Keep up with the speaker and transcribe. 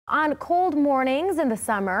On cold mornings in the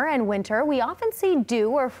summer and winter, we often see dew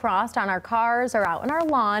or frost on our cars or out on our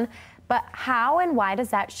lawn. But how and why does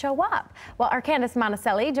that show up? Well, our Candace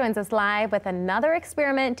Monticelli joins us live with another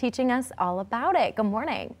experiment teaching us all about it. Good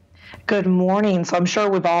morning. Good morning. So I'm sure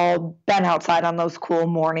we've all been outside on those cool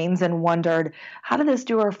mornings and wondered, how did this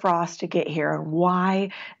dew or frost get here? And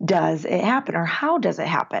why does it happen, or how does it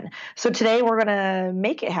happen? So today we're going to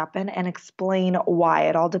make it happen and explain why.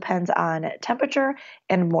 It all depends on temperature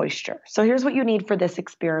and moisture. So here's what you need for this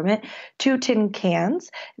experiment. 2 tin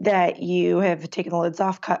cans that you have taken the lids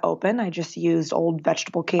off, cut open. I just used old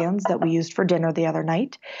vegetable cans that we used for dinner the other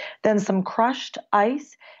night. Then some crushed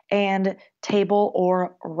ice and table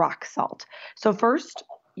or rock salt. So first,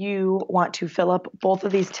 you want to fill up both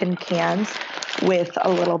of these tin cans with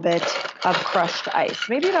a little bit of crushed ice,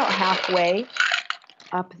 maybe about halfway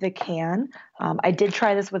up the can. I did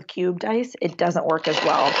try this with cubed ice. It doesn't work as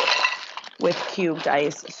well with cubed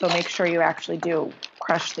ice, so make sure you actually do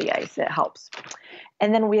crush the ice. It helps.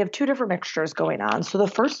 And then we have 2 different mixtures going on. So the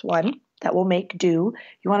first one that will make dew,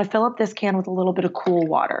 you want to fill up this can with a little bit of cool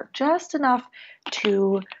water, just enough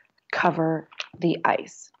to cover the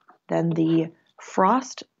ice. Then the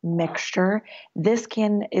frost mixture, this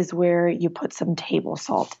can is where you put some table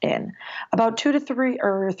salt in. About 2 to 3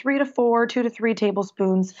 or 3 to 4, 2 to 3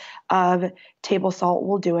 tablespoons of table salt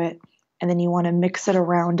will do it. And then you want to mix it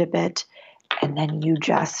around a bit, and then you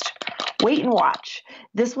just wait and watch.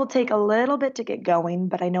 This will take a little bit to get going,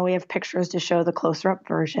 but I know we have pictures to show the closer up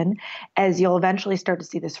version, as you'll eventually start to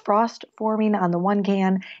see this frost forming on the one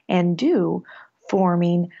can and dew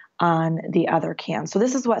forming on the other can. So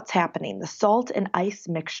this is what's happening. The salt and ice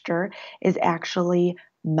mixture is actually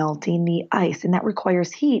melting the ice, and that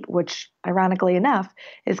requires heat, which ironically enough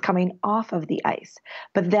is coming off of the ice.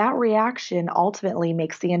 But that reaction ultimately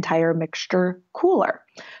makes the entire mixture cooler.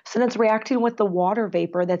 So then it's reacting with the water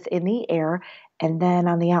vapor that's in the air, and then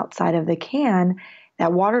on the outside of the can,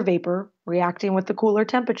 that water vapor reacting with the cooler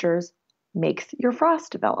temperatures makes your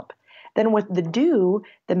frost develop. Then with the dew,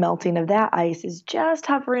 the melting of that ice is just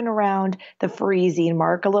hovering around the freezing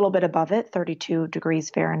mark, a little bit above it, 32 degrees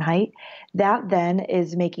Fahrenheit. That then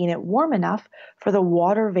is making it warm enough for the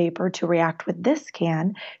water vapor to react with this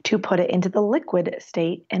can to put it into the liquid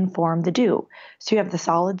state and form the dew. So you have the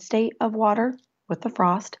solid state of water with the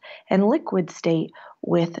frost and liquid state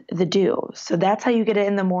with the dew. So that's how you get it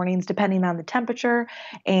in the mornings, depending on the temperature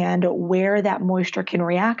and where that moisture can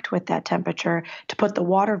react with that temperature to put the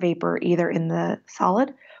water vapor either in the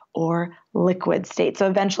solid or liquid state. So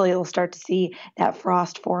eventually you'll start to see that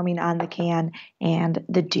frost forming on the can and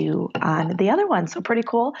the dew on the other one. So pretty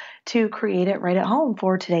cool to create it right at home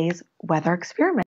for today's weather experiment.